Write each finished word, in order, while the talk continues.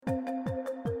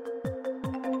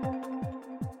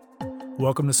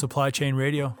Welcome to Supply Chain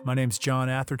Radio. My name's John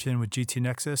Atherton with GT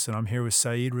Nexus, and I'm here with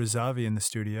Saeed Razavi in the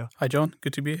studio. Hi, John.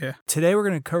 Good to be here. Today, we're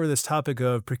going to cover this topic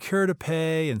of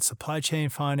procure-to-pay and supply chain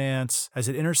finance as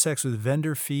it intersects with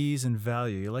vendor fees and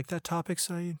value. You like that topic,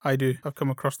 Saeed? I do. I've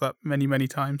come across that many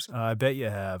times. I bet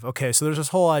you have. Okay, so there's this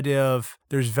whole idea of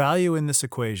there's value in this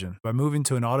equation. By moving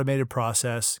to an automated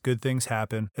process, good things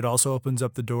happen. It also opens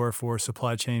up the door for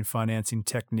supply chain financing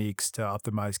techniques to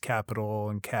optimize capital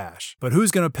and cash. But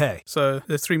who's going to pay? So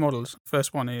there's three models.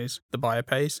 First one is the buyer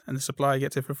pays and the supplier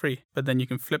gets it for free. But then you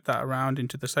can flip that around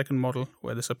into the second model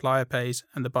where the supplier pays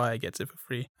and the buyer gets it for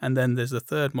free. And then there's the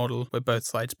third model where both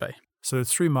sides pay. So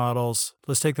there's three models.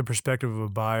 Let's take the perspective of a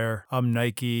buyer. I'm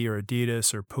Nike or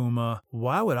Adidas or Puma.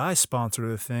 Why would I sponsor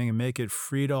the thing and make it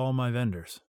free to all my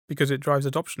vendors? Because it drives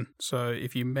adoption. So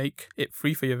if you make it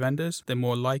free for your vendors, they're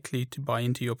more likely to buy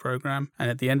into your program.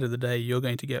 And at the end of the day, you're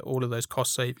going to get all of those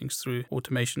cost savings through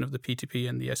automation of the P2P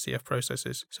and the SCF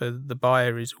processes. So the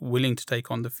buyer is willing to take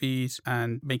on the fees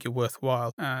and make it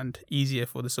worthwhile and easier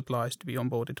for the suppliers to be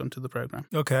onboarded onto the program.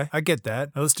 Okay, I get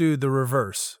that. Now let's do the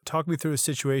reverse. Talk me through a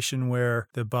situation where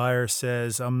the buyer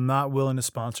says, I'm not willing to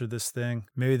sponsor this thing.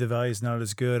 Maybe the value is not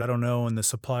as good. I don't know, and the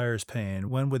supplier is paying.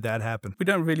 When would that happen? We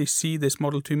don't really see this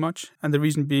model too much. And the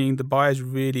reason being the buyer's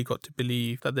really got to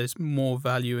believe that there's more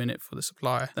value in it for the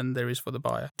supplier than there is for the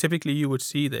buyer. Typically, you would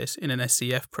see this in an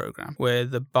SCF program where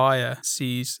the buyer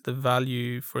sees the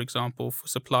value, for example, for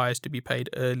suppliers to be paid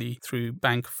early through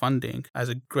bank funding as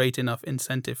a great enough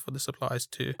incentive for the suppliers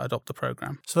to adopt the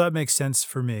program. So that makes sense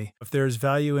for me. If there's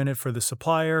value in it for the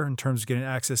supplier in terms of getting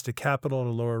access to capital at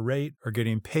a lower rate or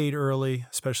getting paid early,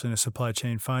 especially in a supply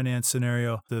chain finance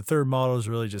scenario, the third model is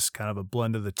really just kind of a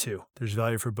blend of the two. There's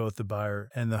value for both the buyer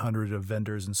and the hundred of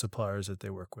vendors and suppliers that they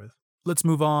work with. Let's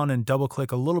move on and double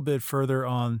click a little bit further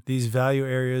on these value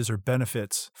areas or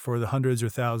benefits for the hundreds or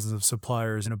thousands of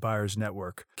suppliers in a buyer's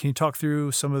network. Can you talk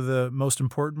through some of the most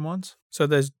important ones? So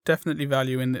there's definitely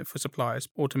value in it for suppliers.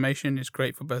 Automation is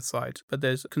great for both sides, but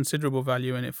there's considerable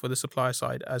value in it for the supplier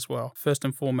side as well. First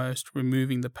and foremost,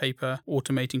 removing the paper,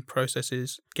 automating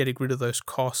processes, getting rid of those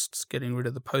costs, getting rid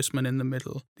of the postman in the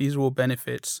middle. These are all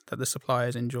benefits that the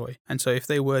suppliers enjoy. And so if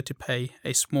they were to pay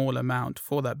a small amount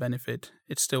for that benefit,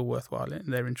 it's still worthwhile in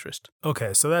their interest.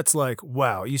 Okay, so that's like,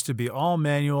 wow, it used to be all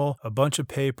manual, a bunch of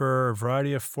paper, a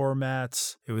variety of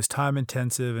formats. It was time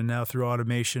intensive, and now through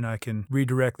automation, I can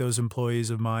redirect those employees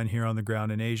of mine here on the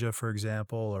ground in Asia, for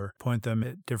example, or point them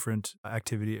at different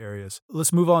activity areas.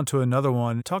 Let's move on to another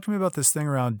one. Talk to me about this thing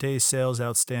around days sales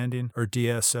outstanding or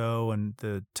DSO and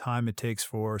the time it takes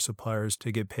for suppliers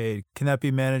to get paid. Can that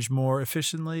be managed more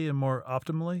efficiently and more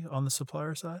optimally on the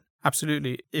supplier side?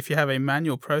 Absolutely. If you have a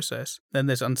manual process, then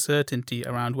there's uncertainty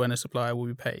around when a supplier will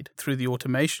be paid. Through the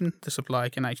automation, the supplier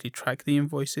can actually track the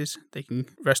invoices. They can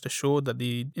rest assured that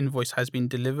the invoice has been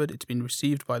delivered, it's been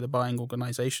received by the buying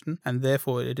organization, and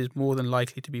therefore it is more than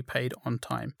likely to be paid on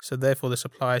time. So therefore the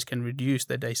suppliers can reduce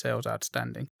their day sales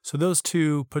outstanding. So those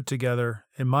two put together,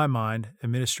 in my mind,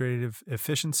 administrative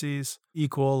efficiencies,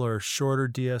 equal or shorter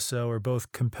DSO are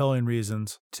both compelling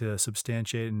reasons to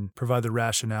substantiate and provide the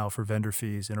rationale for vendor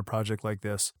fees in a project like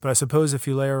this. But I suppose if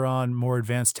you layer on more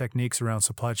advanced techniques around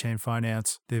supply chain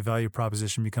finance, the value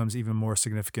proposition becomes even more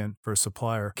significant for a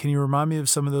supplier. Can you remind me of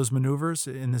some of those maneuvers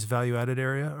in this value-added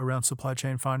area around supply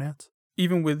chain finance?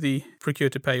 Even with the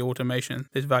procure-to-pay automation,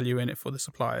 there's value in it for the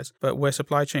suppliers. But where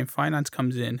supply chain finance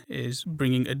comes in is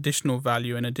bringing additional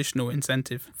value and additional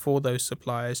incentive for those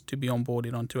suppliers to be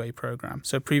onboarded onto a program.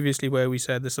 So previously where we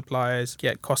said the suppliers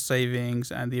get cost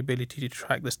savings and the ability to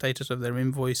track the status of their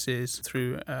invoices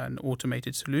through an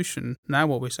automated solution, now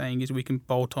what we're saying is we can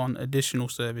bolt on additional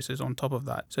services on top of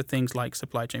that. So things like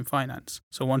supply chain finance.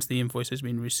 So once the invoice has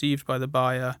been received by the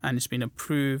buyer and it's been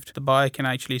approved, the buyer can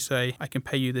actually say, I can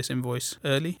pay you this invoice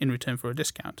early in return for a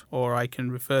discount, or I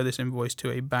can refer this invoice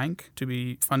to a bank to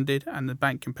be funded and the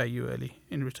bank can pay you early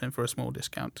in return for a small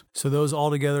discount. So those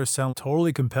all together sound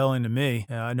totally compelling to me.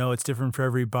 I know it's different for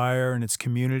every buyer and its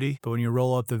community, but when you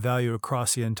roll up the value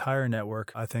across the entire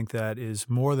network, I think that is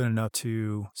more than enough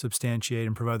to substantiate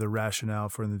and provide the rationale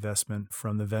for an investment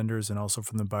from the vendors and also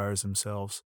from the buyers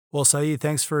themselves. Well, Saeed,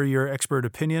 thanks for your expert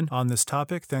opinion on this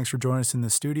topic. Thanks for joining us in the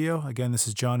studio. Again, this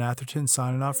is John Atherton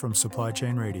signing off from Supply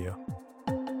Chain Radio.